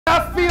I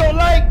feel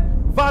like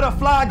Vada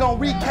gonna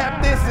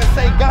recap this and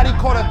say Gotti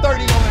caught a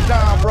 30 on the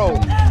John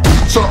Road.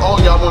 So all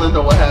y'all wanna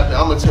know what happened?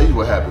 I'm gonna tell you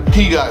what happened.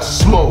 He got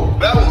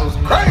smoked. That was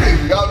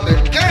crazy out the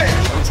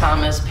game.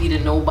 Sometimes SP to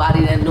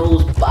nobody that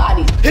knows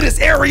body. Hit his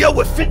area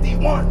with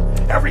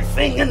 51.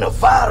 Everything in the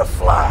Vada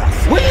flies.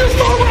 When you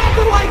start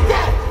rapping like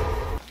that?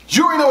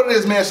 You already know what it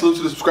is, man. Salute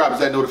to the subscribers,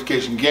 that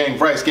notification gang.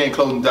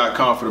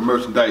 RightsGangClothing.com for the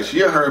merchandise.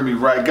 You heard me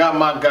right. Got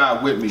my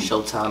guy with me.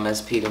 Showtime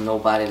SP to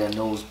nobody that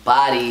knows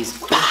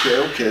bodies.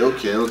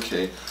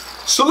 Okay.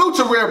 Salute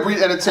to Rare Breed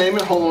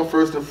Entertainment. Hold on,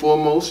 first and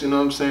foremost. You know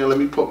what I'm saying? Let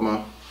me put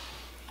my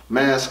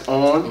mask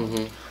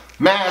on.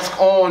 Mask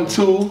on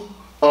too.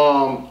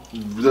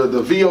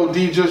 The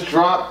VOD just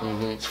dropped.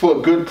 It's for a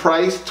good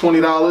price,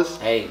 $20.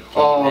 Hey,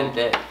 can't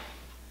admit that.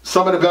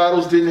 Some of the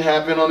battles didn't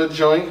happen on the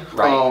joint.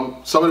 Right.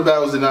 Some of the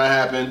battles did not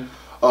happen.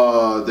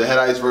 The Head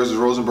Ice versus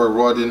Rosenberg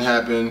Raw didn't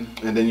happen,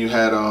 and then you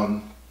had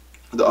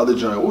the other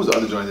joint. What was the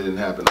other joint that didn't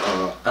happen?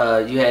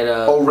 You had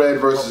O-Red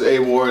versus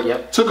A-Ward.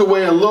 Yep. Took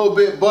away a little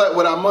bit, but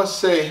what I must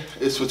say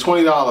is for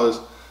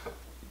 $20,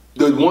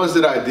 the ones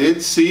that I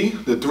did see,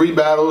 the 3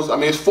 battles. I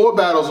mean, it's 4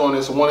 battles on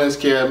this. One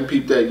SK, I haven't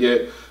peeped that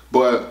yet,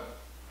 but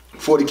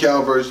 40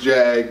 Cal versus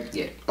Jag,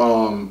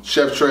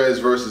 Chef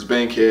Trez versus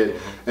Bankhead,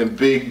 and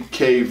Big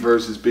K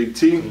versus Big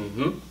T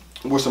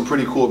were some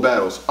pretty cool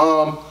battles.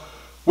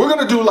 We're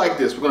gonna do like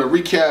this. We're gonna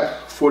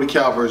recap 40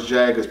 Cal versus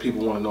Jag because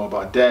people want to know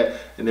about that,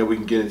 and then we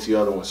can get into the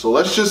other one. So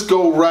let's just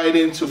go right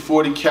into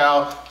 40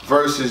 Cal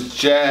versus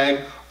Jag.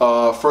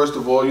 First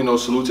of all, you know,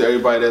 salute to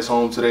everybody that's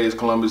home. Today is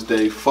Columbus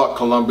Day. Fuck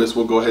Columbus.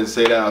 We'll go ahead and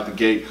say that out the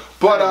gate.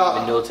 But I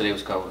didn't even know today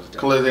was Columbus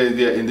Day.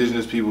 Yeah,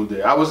 Indigenous People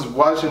Day. I was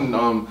watching.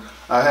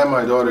 I had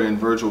my daughter in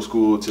virtual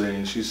school today,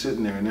 and she's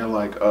sitting there, and they're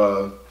like,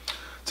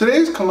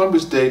 "Today's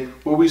Columbus Day,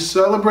 where we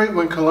celebrate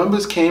when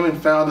Columbus came and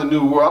found a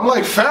new world." I'm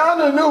like,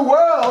 "Found a new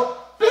world?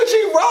 Bitch,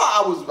 he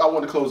raw!" I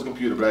wanted to close the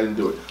computer, but I didn't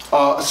do it.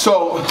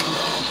 So,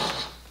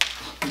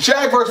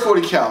 Jag versus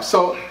 40 Cal.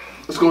 So,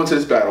 let's go into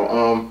this battle.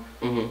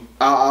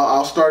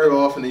 I'll start it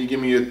off, and then you give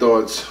me your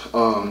thoughts.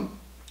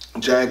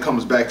 Jag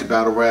comes back to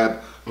battle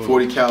rap.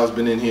 40 Cal's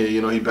been in here.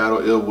 You know, he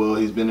battled Ill Will.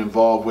 He's been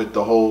involved with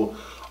the whole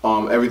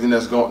everything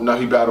that's going. No,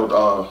 he battled.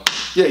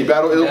 He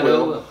battled Ill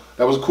Will.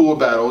 That was a cool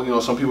battle. You know,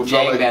 some people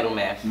felt like battle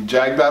math.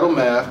 Jag battle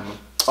math.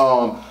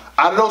 Out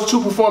of those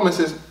 2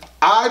 performances,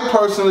 I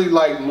personally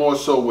like more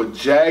so what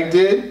Jag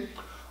did.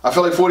 I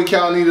felt like 40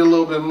 Cal needed a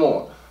little bit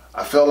more.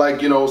 I felt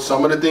like, you know,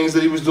 some of the things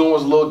that he was doing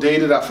was a little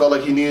dated. I felt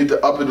like he needed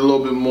to up it a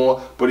little bit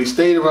more. But he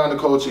stayed around the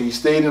culture. He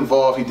stayed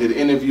involved. He did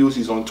interviews.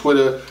 He's on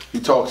Twitter. He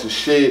talks his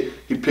shit.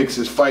 He picks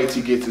his fights.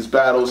 He gets his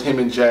battles. Him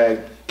and Jag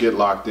get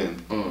locked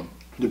in.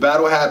 The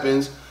battle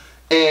happens.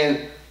 And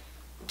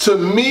to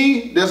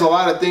me, there's a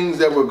lot of things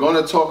that we're going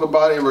to talk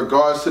about in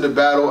regards to the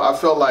battle. I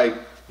felt like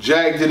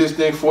Jag did his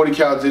thing. 40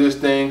 Cal did his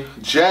thing.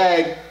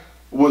 Jag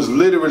was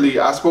literally,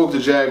 I spoke to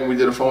Jag when we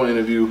did a phone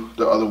interview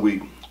the other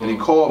week. And he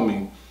called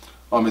me.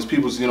 His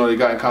people, you know, they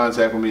got in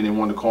contact with me and they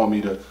wanted to call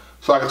me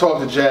so I could talk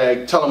to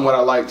Jag, tell him what I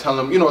liked, tell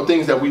him, you know,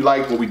 things that we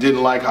liked, what we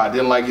didn't like, how I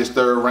didn't like his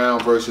 3rd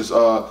round versus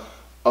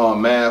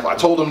Math. I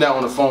told him that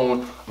on the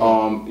phone,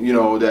 you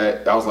know,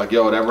 that I was like,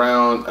 yo, that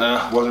round,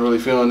 wasn't really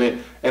feeling it.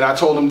 And I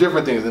told him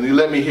different things, and he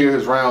let me hear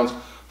his rounds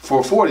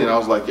for 40, and I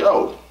was like,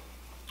 yo,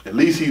 at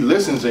least he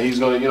listens and he's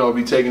gonna, you know,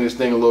 be taking this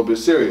thing a little bit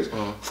serious.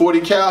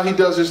 40 Cal, he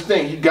does his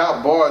thing. He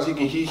got bars.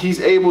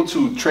 He's able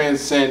to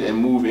transcend and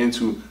move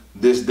into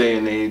this day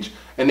and age.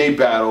 And they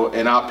battle,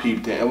 and I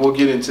peeped it, and we'll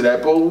get into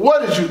that. But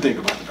what did you think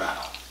about the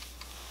battle?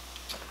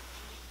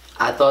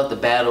 I thought the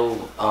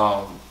battle,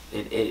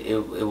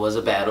 it was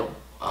a battle.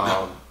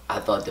 I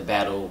thought the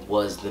battle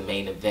was the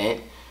main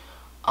event.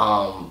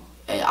 And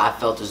I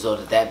felt as though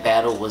that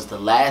battle was the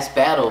last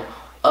battle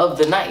of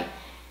the night.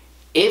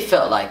 It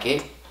felt like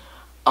it.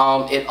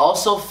 It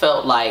also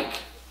felt like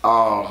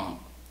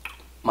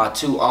my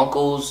 2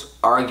 uncles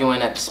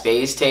arguing at the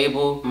space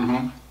table,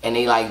 and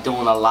they like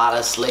doing a lot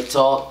of slick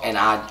talk, and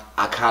I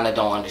kind of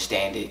don't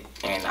understand it.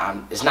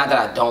 And it's not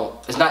that I don't.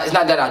 It's not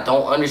that I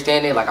don't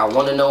understand it. Like I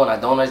want to know and I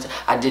don't understand.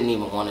 I didn't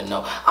even want to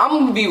know. I'm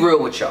gonna be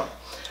real with y'all.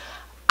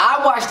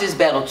 I watched this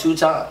battle 2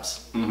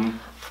 times.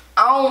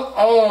 I don't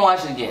want to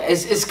watch it again.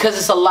 It's because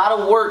it's a lot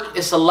of work.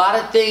 It's a lot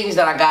of things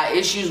that I got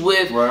issues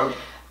with. Right.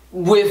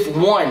 With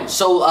one,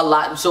 so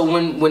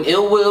when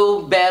Ill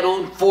Will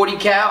battled 40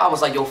 Cal, I was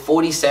like, yo,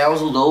 40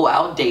 sounds a little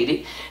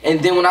outdated.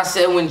 And then when I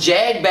said when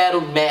Jag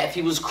battled Math,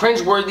 he was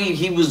cringeworthy.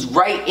 He was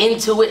right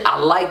into it. I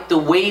liked the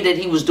way that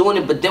he was doing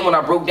it. But then when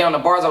I broke down the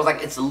bars, I was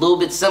like, it's a little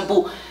bit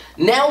simple.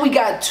 Now we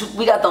got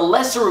the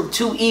lesser of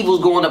 2 evils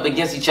going up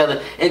against each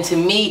other. And to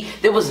me,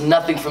 there was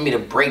nothing for me to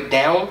break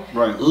down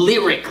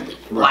lyrically.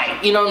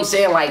 Like, you know what I'm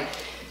saying? Like,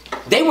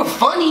 they were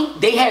funny.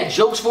 They had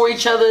jokes for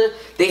each other.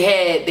 They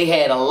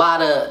had a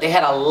lot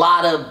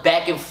of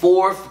back and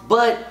forth.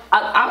 But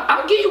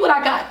I'll give you what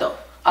I got though.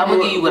 I'm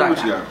gonna give you what I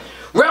got.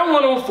 Round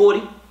 1 on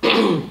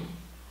 40.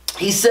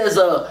 He says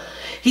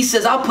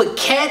I'll put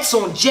cats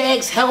on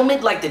Jag's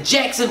helmet like the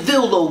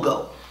Jacksonville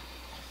logo.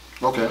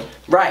 Okay.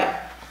 Right.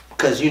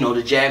 Cause you know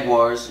the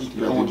Jaguars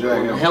on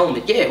the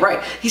helmet. Yeah,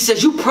 right. He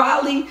said you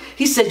probably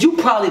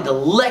the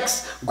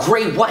Lex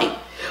Gray White,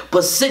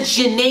 but since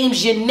your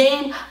name's your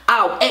name,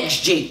 I'll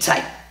XJ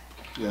type.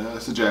 Yeah,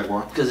 that's a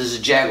Jaguar. Cause it's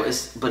a Jaguar,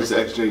 but it's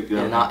XJ. Yeah.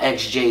 And our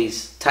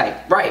XJ's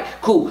type. Right.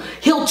 Cool.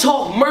 He'll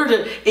talk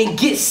murder and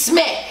get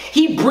smacked.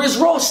 He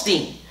Briz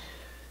Rothstein.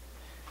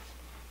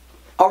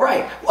 All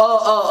right.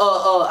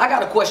 I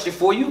got a question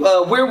for you.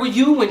 Where were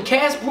you when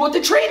Cass brought the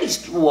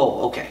trainees?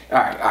 Whoa. Okay. All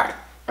right.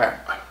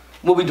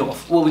 What we doing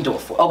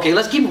for? Okay,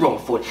 let's keep it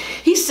rolling for it.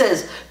 He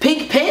says,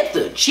 Pink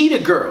Panther, Cheetah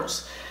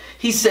Girls.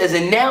 He says,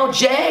 and now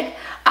Jag,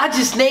 I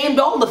just named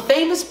all the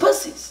famous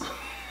pussies.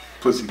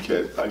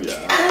 Pussycat.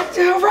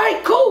 Yeah. All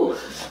right, cool.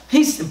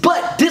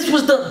 But this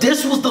was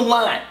the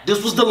line.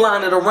 This was the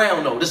line of the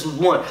round though. This was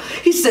one.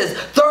 He says,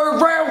 third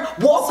round,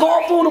 walk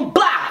off on them,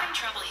 blah. I'm having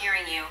trouble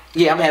hearing you.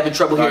 Yeah, I'm having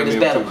trouble hearing this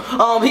battle.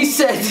 He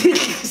said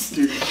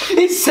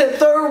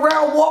third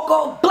round, walk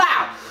off,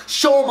 blah.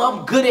 Show him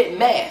I'm good at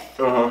math.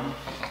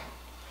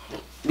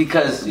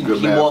 Because he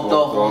walked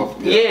off.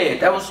 Yeah,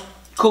 that was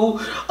cool.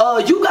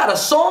 You got a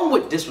song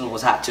with, this one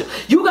was hot too.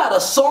 You got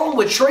a song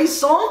with Trey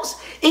Songz.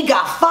 It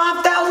got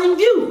 5,000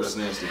 views. That's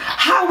nasty.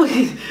 How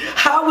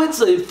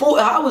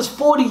is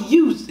 40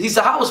 use? He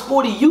said how is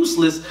 40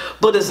 useless,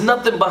 but there's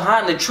nothing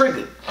behind the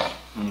trigger.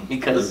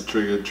 Because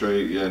Trigger,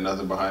 Trey, yeah,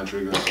 nothing behind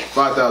Trigger.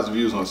 5,000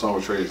 views on a song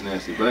with Trey is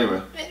nasty. But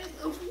anyway,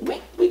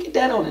 we get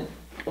that on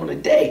a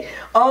day.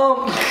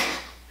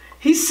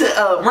 He said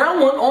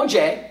round one on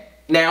Jag.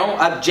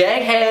 Now,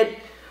 Jag had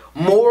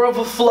more of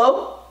a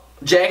flow.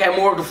 Jag had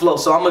more of the flow,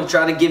 so I'm gonna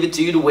try to give it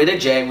to you the way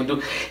that Jag would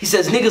do. He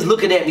says, niggas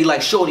looking at me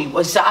like shorty.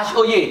 He said,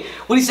 oh yeah,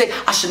 what he say?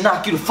 I should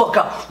knock you the fuck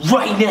out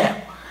right now.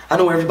 I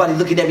know everybody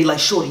looking at me like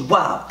shorty,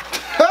 wow.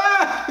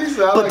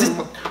 But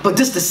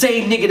this the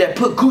same nigga that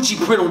put Gucci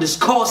print on his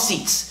car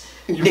seats.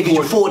 Nigga,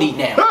 you 40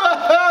 now.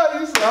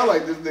 You sound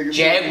like this nigga.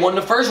 Jag won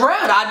the first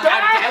round.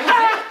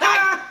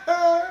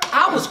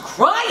 I was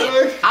crying.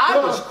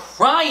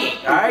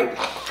 All right.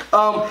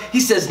 He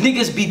says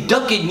niggas be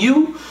ducking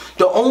you.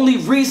 The only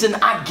reason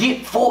I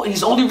get 40. He's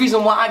the only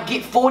reason why I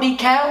get 40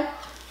 cal.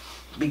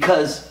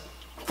 Because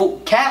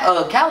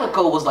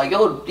Calico was like,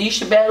 yo, he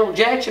should battle.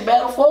 Jag should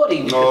battle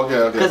 40. Oh,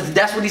 okay. Because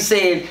that's what he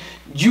said.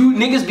 You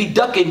niggas be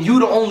ducking. You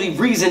the only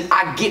reason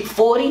I get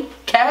 40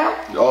 cal.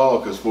 Oh,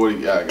 because 40.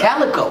 Yeah.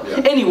 Calico.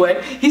 Yeah.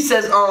 Anyway, he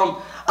says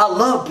I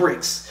love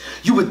bricks.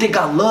 You would think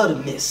I love to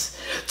miss.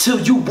 Till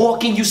you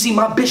walk in, you see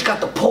my bitch got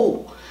the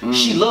pole.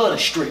 She love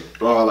to strip.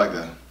 Oh, I like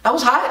that. That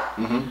was hot.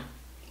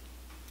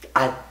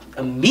 I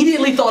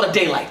immediately thought of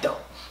Daylight though.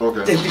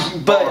 Okay.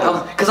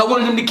 But because I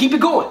wanted him to keep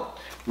it going.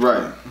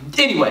 Right.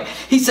 Anyway,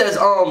 he says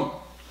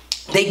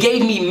they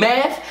gave me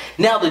math.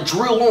 Now the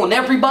drill on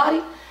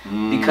everybody.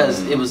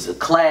 Because it was a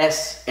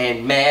class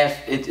and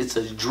math, it's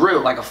a drill,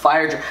 like a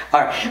fire drill.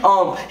 All right.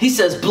 He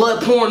says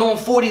blood pouring on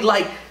 40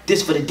 like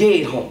this for the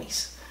dead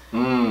homies.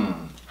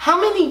 How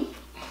many?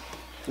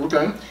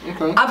 Okay.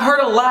 I've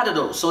heard a lot of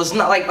those, so it's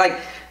not like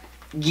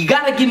you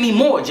gotta give me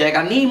more, Jack.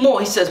 I need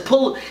more. He says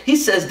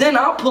then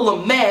I'll pull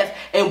a math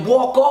and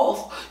walk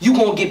off. You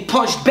gonna get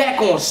punched back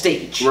on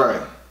stage.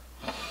 Right.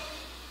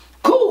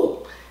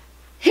 Cool.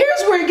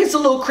 Here's where it gets a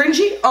little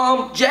cringy.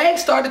 Jag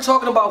started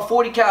talking about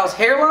 40 Cal's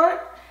hairline.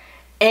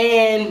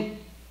 And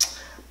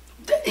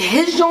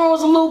his genre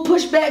was a little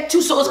pushback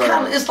too, so it's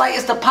kind of, it's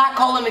the pot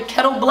calling the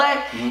kettle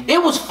black.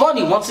 It was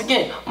funny, once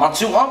again, my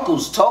two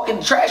uncles talking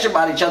trash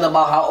about each other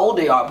about how old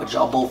they are, but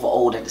y'all both are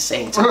old at the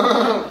same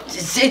time.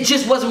 It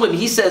just wasn't with me.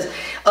 He says,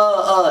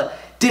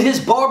 did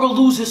his barber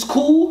lose his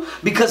cool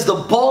because the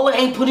baller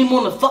ain't put him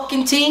on the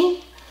fucking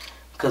team?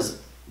 Because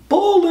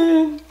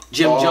ballin'.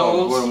 Jim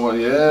Jones.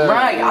 Yeah.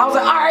 Right. I was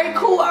like, all right,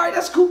 cool. All right,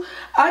 that's cool.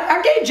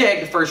 I gave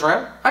Jag the first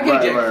round. I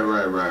gave Jag.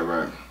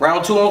 Right.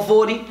 Round 2 on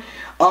 40.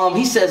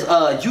 He says,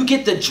 you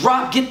get the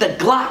drop, get the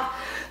Glock,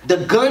 the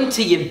gun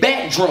to your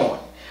back drawn.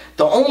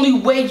 The only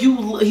way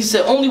he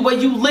said, only way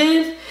you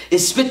live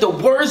is spit the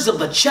words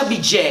of a Chubby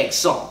Jag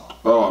song.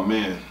 Oh,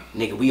 man.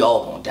 Nigga, we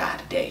all gonna die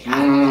today.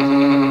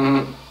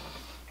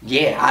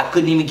 Yeah, I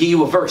couldn't even give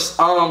you a verse.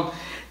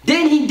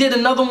 Then he did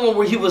another one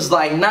where he was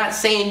like, not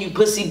saying you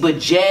pussy, but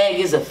Jag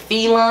is a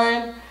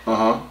feline.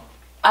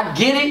 I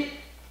get it,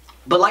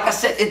 but like I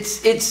said,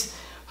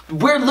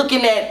 we're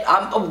looking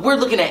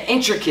at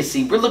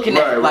intricacy. We're looking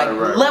at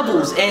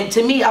levels, and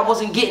to me, I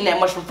wasn't getting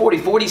that much from 40.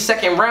 40's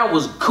second round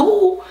was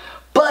cool,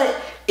 but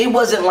it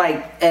wasn't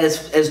like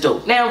as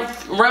dope. Now,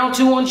 round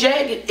 2 on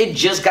Jag, it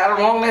just got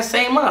along that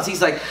same lines. He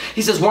says,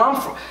 where I'm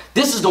from,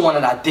 this is the one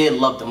that I did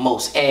love the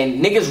most.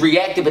 And niggas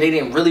reacted, but they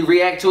didn't really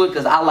react to it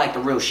because I like the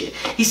real shit.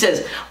 He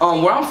says,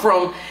 where I'm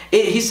from,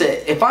 he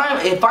said, if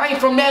I ain't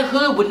from that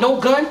hood with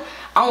no gun,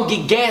 I don't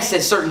get gas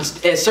at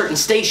certain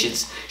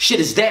stations.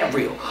 Shit is that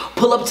real.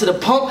 Pull up to the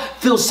pump,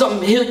 feel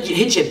something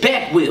hit your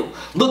back wheel.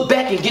 Look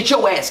back and get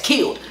your ass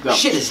killed.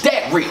 Shit is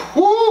that real.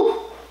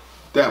 Woo!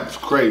 That was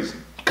crazy.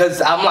 Cause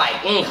I'm like,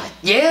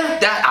 yeah,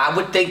 that I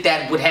would think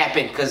that would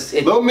happen. Cause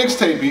little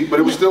mixtapey, but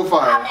it was still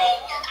fire. I mean,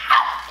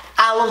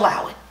 I'll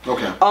allow it.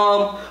 Okay.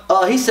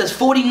 He says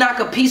 40 knock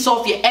a piece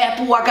off your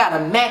apple. I got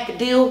a Mac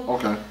deal.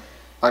 Okay.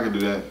 I can do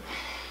that.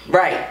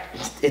 Right.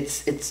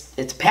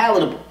 It's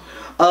palatable.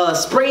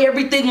 Spray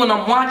everything when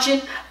I'm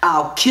watching.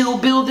 I'll Kill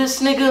Bill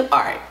this nigga. All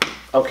right.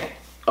 Okay.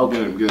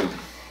 Good.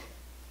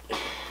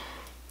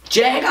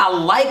 Jag, I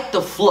like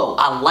the flow.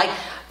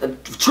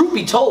 Truth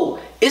be told,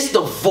 it's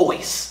the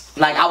voice.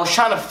 Like, I was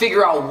trying to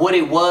figure out what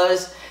it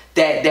was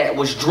that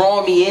was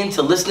drawing me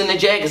into listening to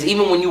Jag. Because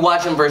even when you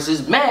watch him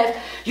versus Math,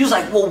 you was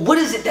like, well, what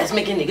is it that's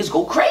making niggas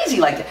go crazy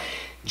like that?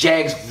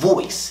 Jag's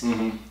voice.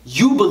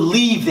 You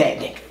believe that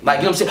nigga. Like,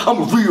 you know what I'm saying?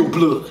 I'm a real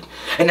blood.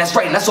 And that's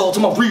right, and that's all to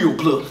my real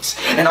bloods.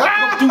 And I'll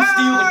come through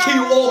steel and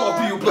kill all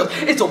my real bloods.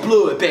 It's a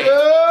blood bag.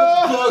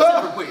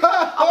 Blood's everywhere.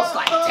 I was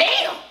like,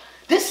 damn,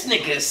 this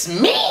nigga's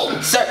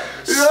mean, sir.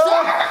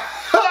 Sir,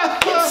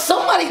 can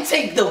somebody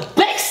take the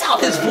bass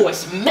out his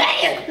voice,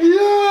 man?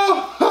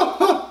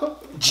 Yeah.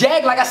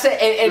 Jag, like I said,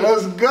 and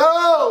let's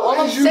go.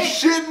 Are you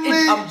shitting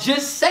me? I'm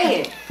just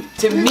saying,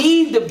 to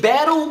me, the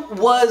battle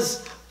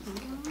was...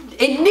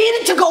 It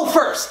needed to go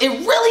first. It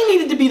really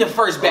needed to be the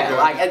first battle,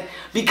 like,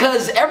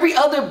 because every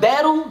other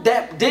battle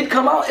that did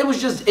come out,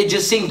 it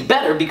just seemed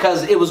better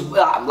because it was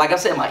like I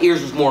said, my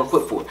ears was more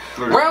equipped for it.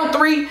 Round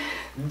 3,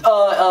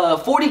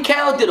 40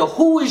 Cal did a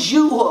who is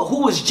you,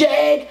 who is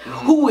Jag,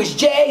 who is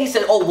Jag. He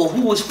said, oh well,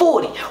 who is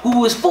 40?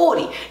 Who is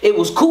 40? It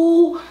was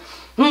cool.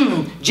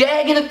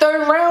 Jag in the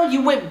 3rd round,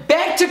 you went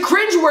back to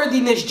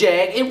cringeworthiness,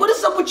 Jag. And what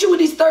is up with you with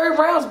these 3rd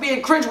rounds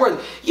being cringeworthy?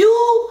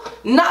 You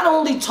not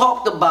only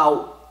talked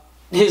about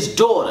his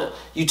daughter,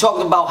 you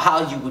talked about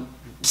how you would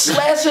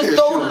slash her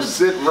throat.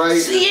 Sit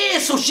right. Yeah,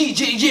 so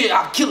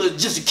I'll kill her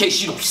just in case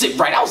she don't sit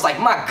right. I was like,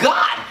 my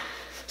God,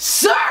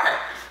 sir.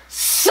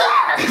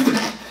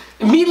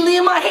 Immediately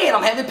in my head,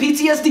 I'm having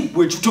PTSD.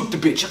 Where'd you took the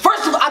bitch?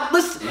 First of all,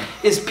 listen,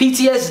 it's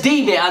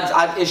PTSD, man.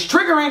 It's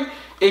triggering.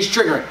 It's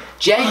triggering.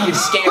 Jag is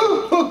scary.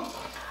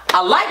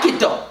 I like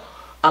it though.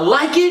 I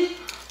like it.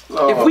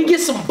 If we get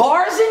some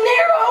bars in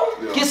there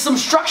though, get some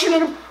structure in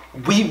them,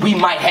 we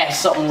might have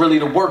something really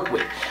to work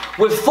with.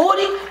 With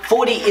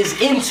 40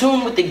 is in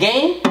tune with the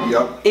game.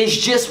 Yep. It's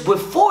just with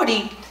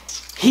 40,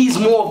 he's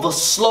more of a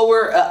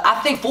slower.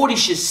 I think 40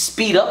 should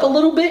speed up a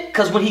little bit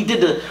because when he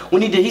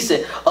he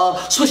said,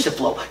 switch the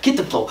flow, get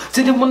the flow.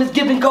 So then when it's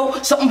give and go,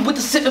 something with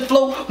the sitting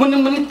flow.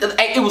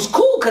 It was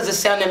cool because it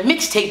sounded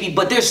mixtapey,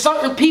 but there's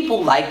certain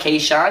people like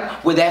K-Shine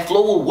where that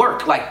flow will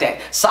work like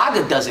that.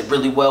 Saga does it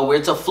really well where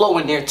it's a flow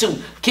in there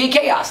too. Kid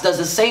Chaos does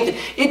the same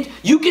thing.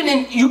 You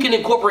can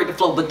incorporate the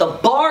flow, but the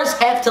bars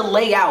have to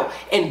lay out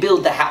and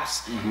build the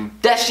house.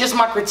 That's just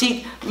my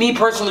critique. Me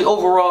personally,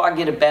 overall, I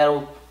get a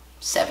battle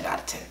 7 out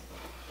of 10.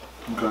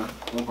 Okay.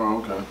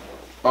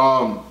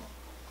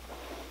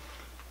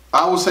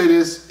 I will say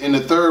this: in the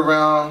 3rd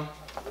round,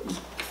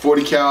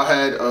 40 Cal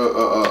had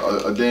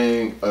a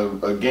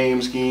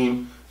game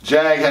scheme.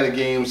 Jag had a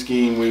game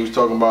scheme where he was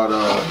talking about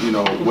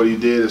what he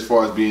did as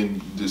far as being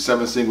the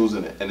 7 singles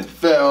in the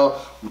NFL.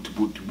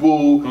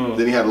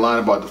 Then he had a line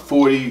about the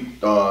 40,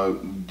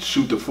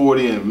 shoot the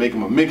 40 and make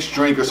him a mixed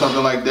drink or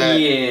something like that.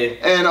 Yeah.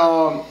 And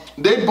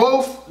they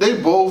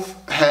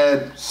both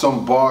had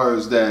some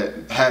bars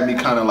that had me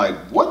kind of like,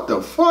 what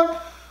the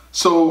fuck?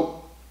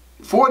 So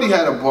 40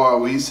 had a bar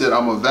where he said,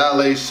 I'm a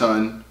valet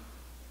son,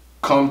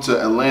 come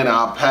to Atlanta,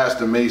 I'll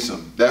Pastor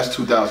Mason. That's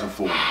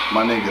 2004.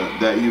 My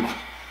nigga,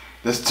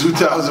 that's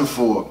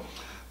 2004.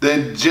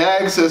 Then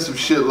Jag said some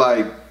shit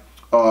like,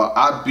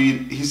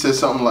 he said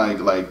something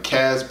like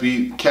Cass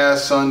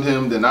sunned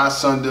him, then I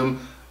sunned him.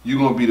 You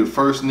gonna be the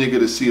first nigga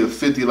to see a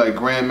 50 like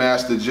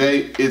Grandmaster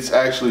J. It's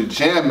actually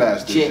Jam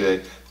Master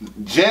J.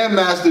 Jam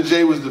Master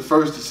J was the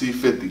first to see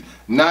 50.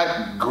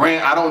 Not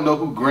Grand. I don't know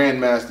who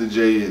Grandmaster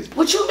J is.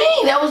 What you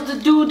mean? That was the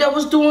dude that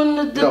was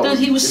doing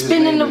he was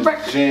spinning the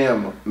record.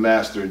 Jam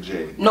Master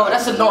J. No,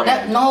 that's I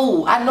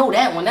know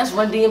that one. That's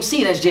Run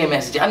DMC. That's Jam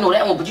Master J. I know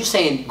that one. But you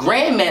saying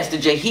Grandmaster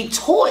J? He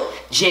taught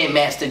Jam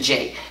Master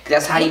J.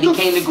 That's how he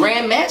became the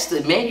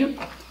Grandmaster, man.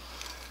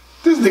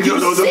 This nigga don't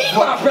know the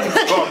fuck he's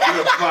talking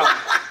about.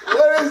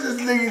 What is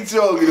this nigga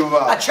talking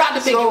about? I tried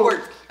to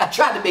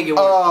make it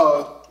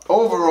work.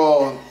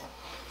 Overall,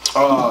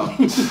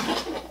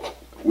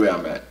 where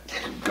I'm at,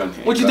 gun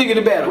hand. What you think of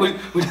the battle?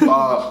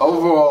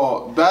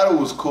 Overall, battle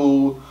was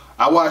cool.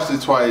 I watched it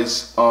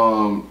twice.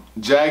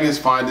 Jag is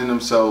finding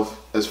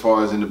himself as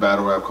far as in the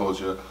battle rap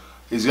culture.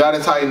 He's got to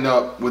tighten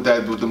up with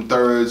them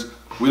thirds.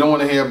 We don't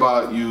want to hear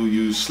about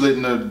you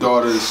slitting the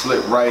daughter to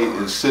slit right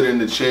and sit in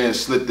the chair and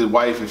slit the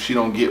wife if she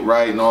don't get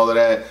right and all of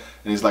that.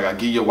 And he's like, I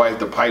give your wife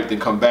the pipe, then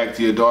come back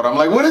to your daughter. I'm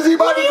like, what is he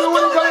about to do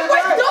when he comes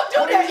back? Don't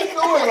do that.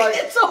 Like,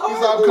 It's a he's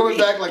like, I'm coming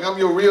back like I'm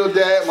your real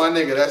dad. My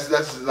nigga,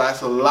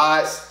 that's a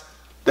lot.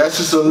 That's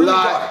just a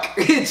lot.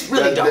 It's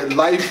really dark. That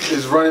life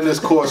is running this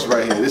course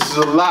right here. This is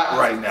a lot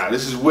right now.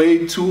 This is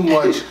way too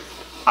much.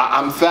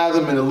 I'm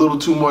fathoming a little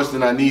too much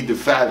than I need to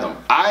fathom.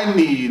 I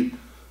need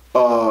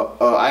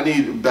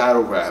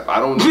battle rap. I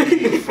don't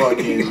need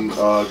fucking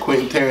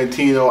Quentin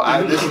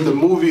Tarantino. This is the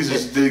movies.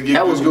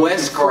 That was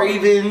Wes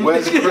Craven.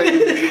 Wes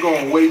Craven. You're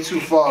going way too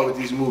far with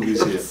these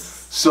movies here.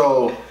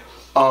 So,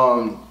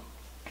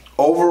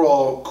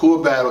 overall,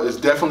 cool battle. It's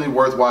definitely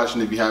worth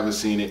watching if you haven't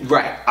seen it.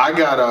 Right. I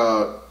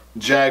got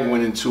Jag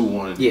winning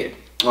 2-1. Yeah.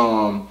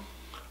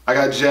 I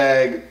got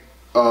Jag.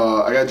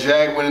 I got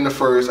Jag winning the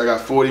first. I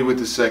got 40 with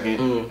the second,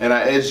 and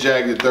I edged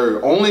Jag the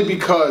third. Only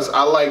because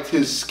I liked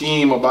his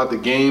scheme about the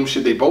game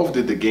shit. They both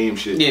did the game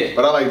shit. Yeah.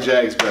 But I like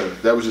Jag's better.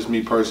 That was just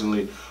me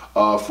personally.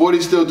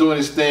 40 still doing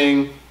his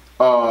thing.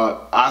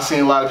 I seen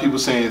a lot of people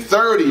saying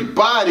 30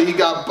 body. He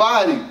got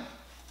body.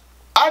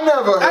 I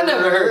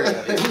never heard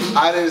of it.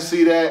 I didn't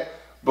see that.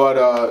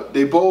 But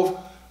they both.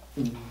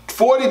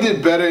 40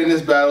 did better in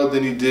this battle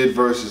than he did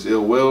versus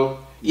Ill Will.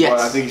 Yes. But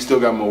I think he still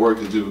got more work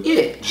to do.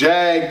 Yeah.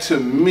 Jag, to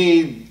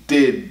me,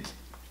 did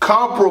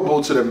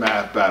comparable to the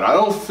math battle. I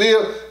don't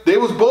feel... They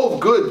was both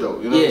good,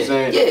 though. You know what I'm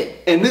saying?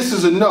 Yeah. And this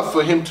is enough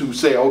for him to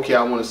say, okay,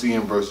 I want to see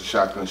him versus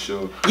Shotgun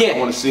Suge. Yeah. I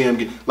want to see him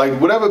get... Like,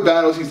 whatever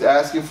battles he's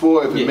asking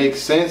for, if it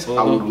makes sense,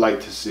 I would like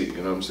to see. You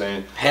know what I'm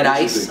saying? Head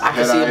Ice. I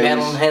can see him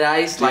battling Head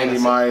Ice. Danny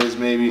Myers,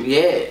 maybe.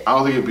 Yeah. I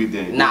don't think it'd be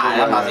Danny. Nah,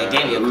 I'm not saying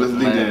Danny. Let's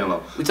leave Danny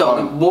alone. We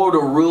talking more the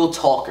real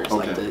talkers.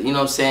 Okay. Like the, you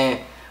know what I'm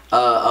saying?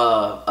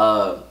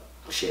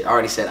 Shit, I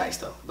already said Ice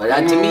though. But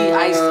to me,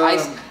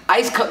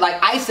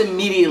 Ice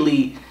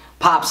immediately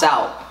pops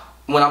out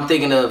when I'm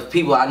thinking of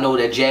people I know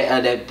that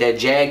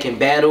Jag can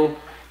battle,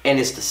 and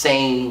it's the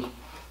same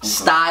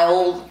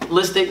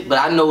stylistic. But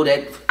I know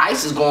that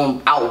Ice is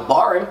going out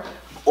barring,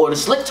 or the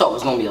slick talk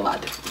is going to be a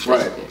lot different.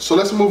 Right. So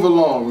let's move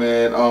along,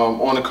 man.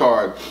 On the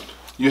card,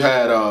 you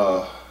had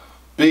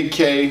Big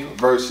K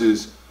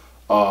versus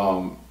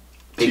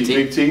Big T.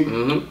 Big T.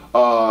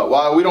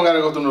 Well, we don't gotta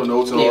go through no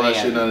notes and all that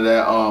shit, none of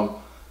that.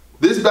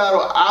 This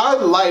battle, I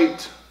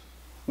liked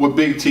what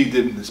Big T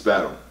did in this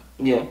battle.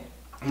 Yeah.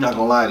 I'm not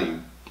gonna lie to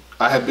you.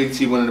 I had Big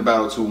T winning the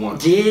battle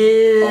 2-1.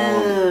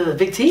 Yeah.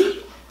 Big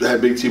T? I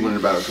had Big T winning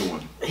the battle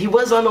 2-1. He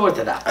was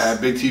unorthodox. I had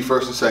Big T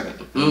first and second.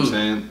 You know what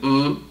I'm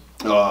saying?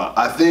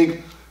 I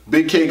think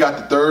Big K got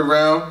the third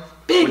round.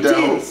 With that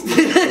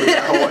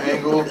whole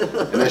angle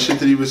and that shit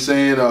that he was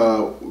saying,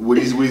 when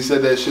he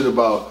said that shit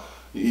about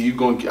how you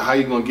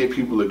gonna get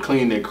people to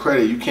clean their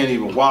credit? You can't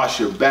even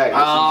wash your back or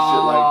some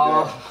shit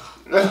like that.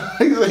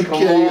 He's like,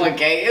 come on,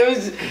 K. It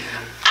was.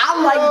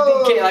 I like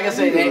Big K, like I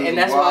said, and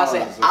that's why I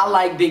said I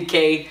like Big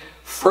K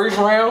first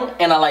round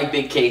and I like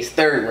Big K's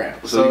third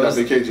round. So you got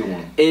Big K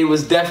 2-1. It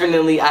was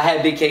definitely I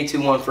had Big K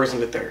 2-1 first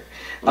and the third.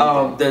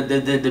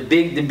 The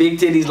big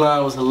titties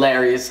line was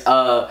hilarious.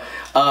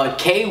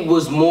 K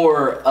was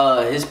more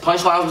his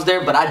punchline was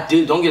there, but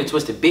don't get it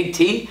twisted. Big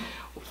T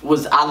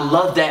I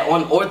love that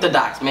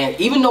unorthodox, man.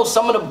 Even though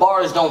some of the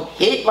bars don't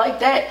hit like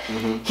that,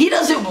 he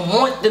doesn't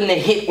want them to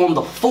hit on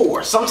the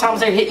 4. Sometimes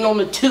they're hitting on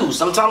the 2.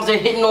 Sometimes they're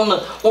hitting on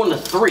the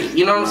 3.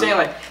 You know what I'm saying?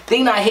 Like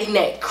they not hitting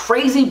that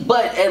crazy,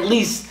 but at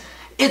least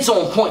it's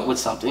on point with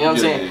something. You know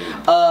what I'm saying?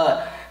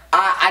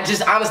 I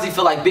just honestly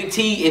feel like Big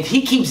T, if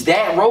he keeps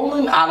that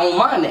rolling, I don't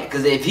mind that.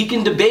 Because if he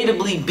can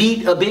debatably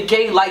beat a Big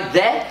K like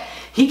that,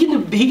 he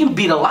can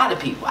beat a lot of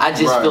people. I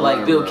just feel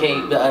like Bill K.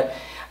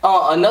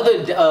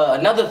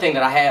 Another thing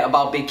that I had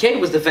about Big K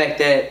was the fact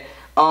that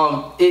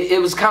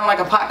it was kind of like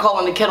a pot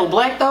calling the kettle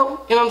black,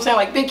 though. You know what I'm saying?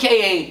 Like Big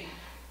K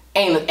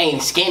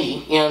ain't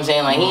skinny. You know what I'm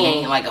saying? Like he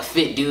ain't like a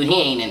fit dude. He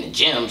ain't in the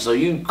gym. So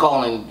you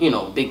calling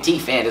Big T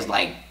fat is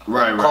like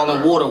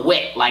calling water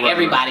wet. Like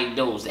everybody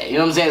knows that. You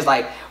know what I'm saying? It's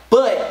like,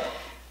 but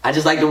I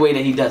just like the way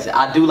that he does it.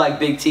 I do like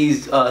Big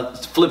T's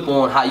flip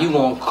on how you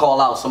gonna call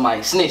out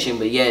somebody snitching,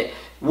 but yet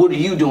what are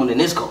you doing in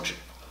this culture?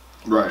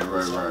 Right.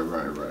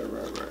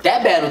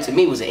 That battle to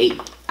me was an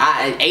 8.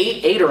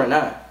 8 or a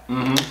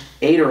 9.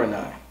 8 or a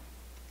 9.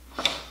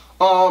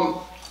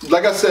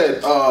 Like I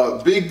said,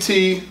 Big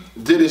T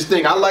did his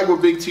thing. I like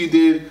what Big T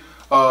did.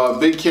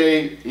 Big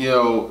K, he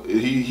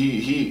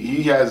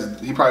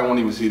probably won't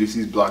even see this.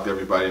 He's blocked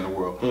everybody in the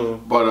world.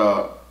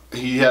 But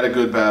he had a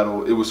good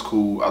battle. It was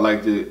cool. I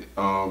liked it.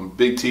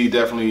 Big T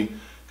definitely,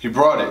 he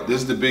brought it.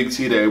 This is the Big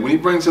T that when he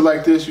brings it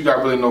like this, you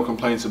got really no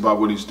complaints about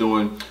what he's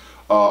doing.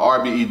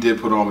 RBE did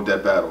put on with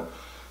that battle.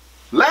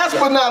 Last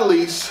but not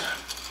least,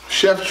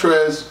 Chef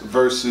Trez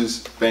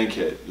versus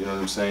Bankhead. You know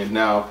what I'm saying?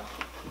 Now,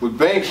 with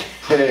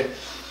Bankhead,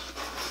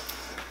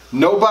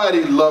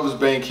 nobody loves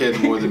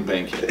Bankhead more than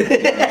Bankhead. You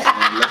know what I'm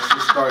saying? Let's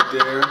just start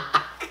there.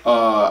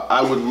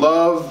 I would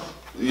love,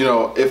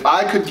 if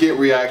I could get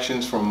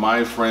reactions from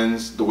my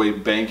friends the way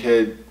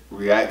Bankhead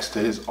reacts to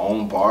his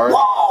own bars.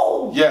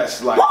 Whoa!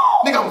 Yes, like,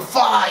 whoa! Nigga, I'm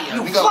fire.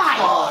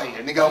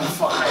 Nigga, I'm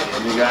fire.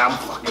 Nigga, I'm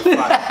fucking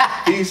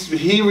fire.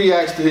 He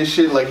reacts to his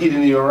shit like he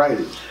didn't even write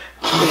it.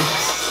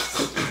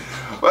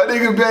 My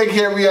nigga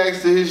Bankhead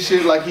reacts to his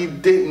shit like he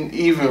didn't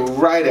even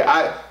write it.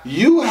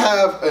 You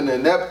have an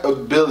inept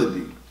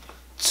ability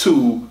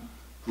to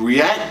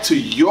react to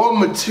your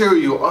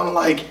material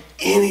unlike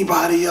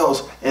anybody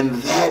else, and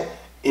that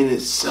in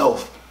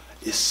itself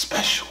is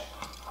special.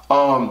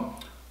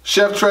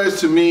 Chef Trez,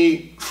 to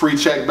me, free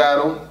check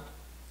battle.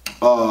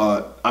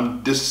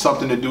 This is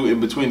something to do in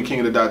between the King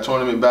of the Dot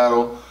tournament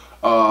battle.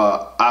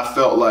 I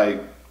felt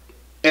like,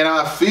 and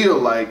I feel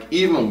like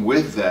even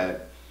with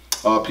that,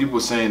 people were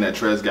saying that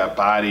Trez got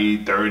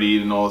bodied,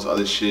 30 and all this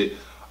other shit.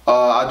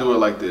 I do it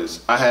like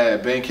this. I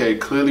had Bankhead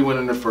clearly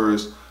winning the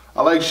first.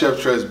 I like Chef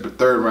Trez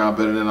third round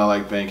better than I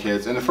like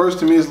Bankhead's. And the first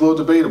to me is a little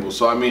debatable.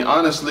 So I mean,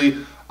 honestly,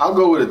 I'll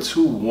go with a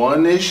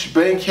 2-1-ish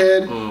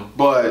Bankhead.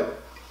 But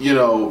you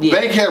know,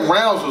 Bankhead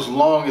rounds was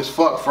long as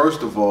fuck.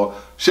 First of all,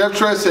 Chef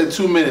Trez said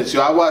 2 minutes.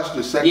 Yo, I watched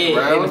the second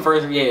round. In the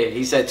first,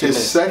 he said 2 minutes.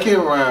 His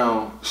second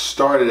round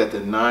started at the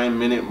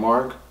 9-minute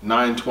mark,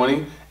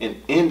 9:20, and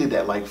ended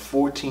at like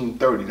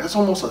 14:30. That's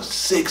almost a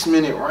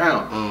 6-minute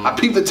round. I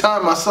peeped the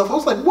time myself. I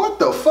was like, what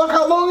the fuck?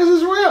 How long is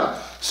this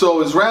round?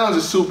 So his rounds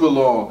are super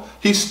long.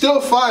 He's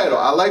still fire though.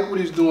 I like what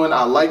he's doing.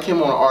 I like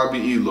him on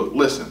RBE. Look,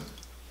 listen.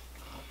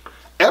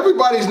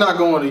 Everybody's not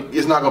going to,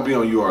 it's not going to be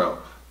on URL.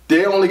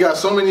 They only got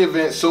so many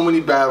events, so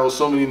many battles,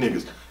 so many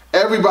niggas.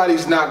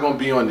 Everybody's not going to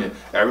be on there.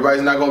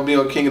 Everybody's not going to be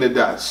on King of the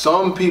Dot.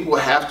 Some people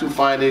have to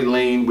find a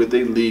lane with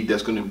a league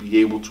that's going to be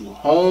able to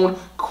hone,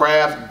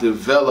 craft,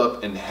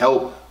 develop, and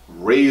help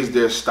raise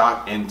their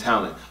stock and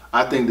talent.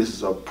 I think this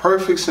is a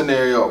perfect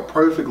scenario, a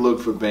perfect look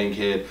for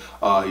Bankhead.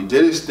 He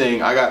did his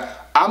thing.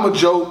 I'm a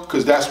joke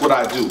because that's what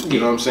I do. You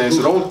know what I'm saying?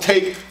 So don't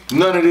take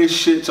none of this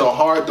shit to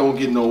heart. Don't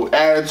get no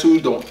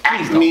attitude. Don't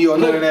ask me or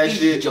none of that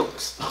shit.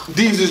 Jokes.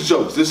 These is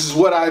jokes. This is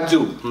what I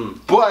do.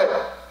 But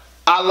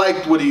I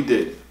liked what he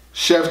did.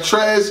 Chef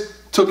Trez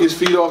took his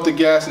feet off the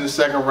gas in the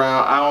second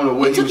round. I don't know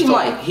what he was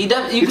talking. You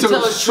can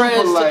tell Trez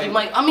took him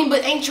light. I mean,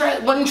 but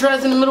wasn't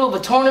Trez in the middle of a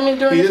tournament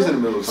during He is in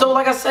the middle of So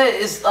like I said,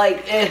 it's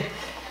like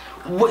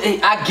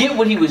I get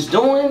what he was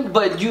doing,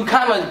 but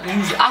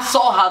I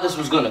saw how this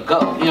was gonna go.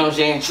 You know what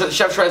I'm saying?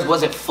 Chef Trez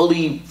wasn't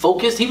fully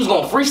focused. He was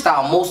gonna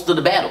freestyle most of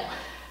the battle.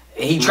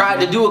 He tried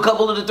to do a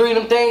couple of the three of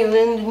them things, and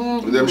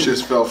then them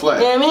shits fell flat.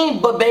 You know what I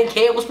mean? But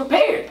Bankhead was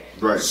prepared.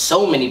 Right.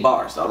 So many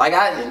bars though. Like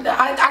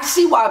I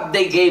see why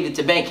they gave it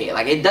to Bankhead.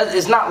 Like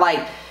it's not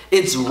like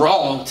it's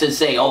wrong to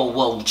say, oh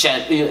well,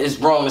 it's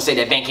wrong to say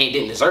that Bankhead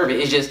didn't deserve it.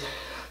 It's just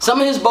some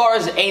of his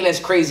bars ain't as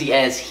crazy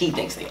as he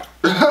thinks they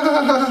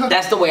are.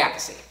 That's the way I can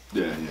say it.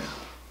 Yeah.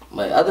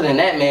 But other than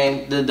that,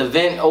 man, the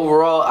event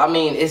overall, I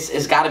mean,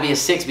 it's got to be a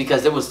 6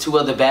 because there was 2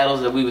 other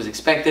battles that we was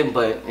expecting.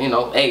 But you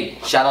know, hey,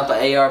 shout out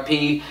to ARP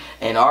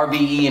and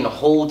RBE and the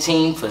whole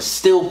team for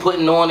still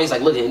putting on. It's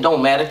like, look, it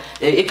don't matter.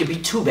 It could be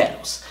 2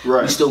 battles.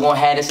 Right. We still gonna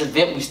have this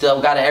event. We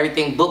still got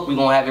everything booked. We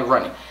gonna have it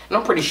running. And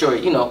I'm pretty sure,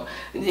 you know,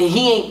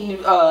 he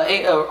ain't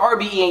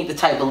RBE ain't the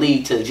type of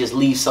league to just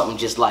leave something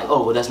just like,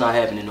 oh, well, that's not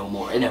happening no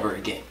more and never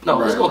again.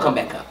 No, it's gonna come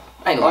back up.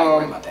 I ain't gonna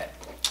worry about that.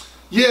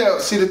 Yeah,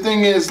 see the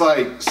thing is,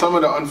 like, some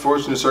of the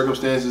unfortunate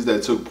circumstances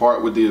that took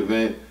part with the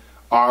event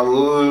are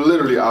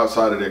literally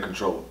outside of their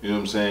control. You know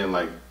what I'm saying?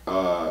 Like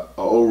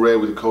old Red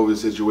with the COVID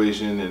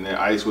situation and then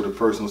Ice with a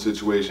personal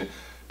situation.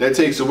 That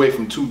takes away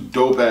from 2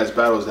 dope ass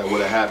battles that would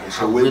have happened.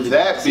 So with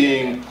that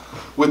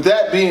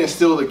being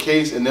still the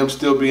case and them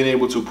still being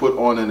able to put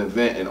on an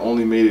event and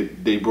only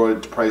they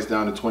brought the price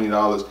down to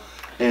 $20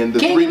 and the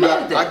 3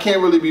 battles, I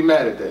can't really be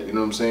mad at that. You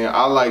know what I'm saying?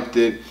 I liked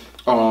it.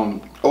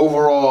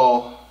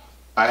 Overall,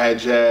 I had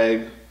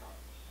Jag,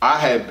 I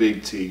had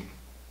Big T,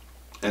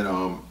 and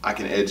I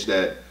can edge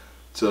that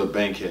to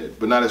Bankhead,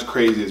 but not as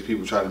crazy as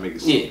people try to make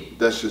it seem. Yeah.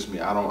 That's just me.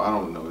 I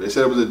don't know. They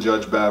said it was a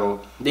judge battle,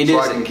 so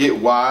I can get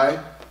why,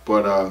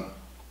 but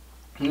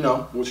you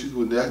know,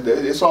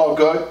 it's all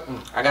good.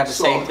 I got the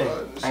same thing.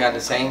 I got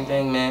the same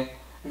thing, man.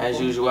 As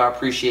usual, I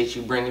appreciate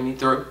you bringing me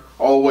through.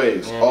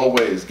 Always,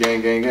 always,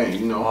 gang, gang, gang.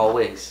 You know,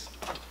 always.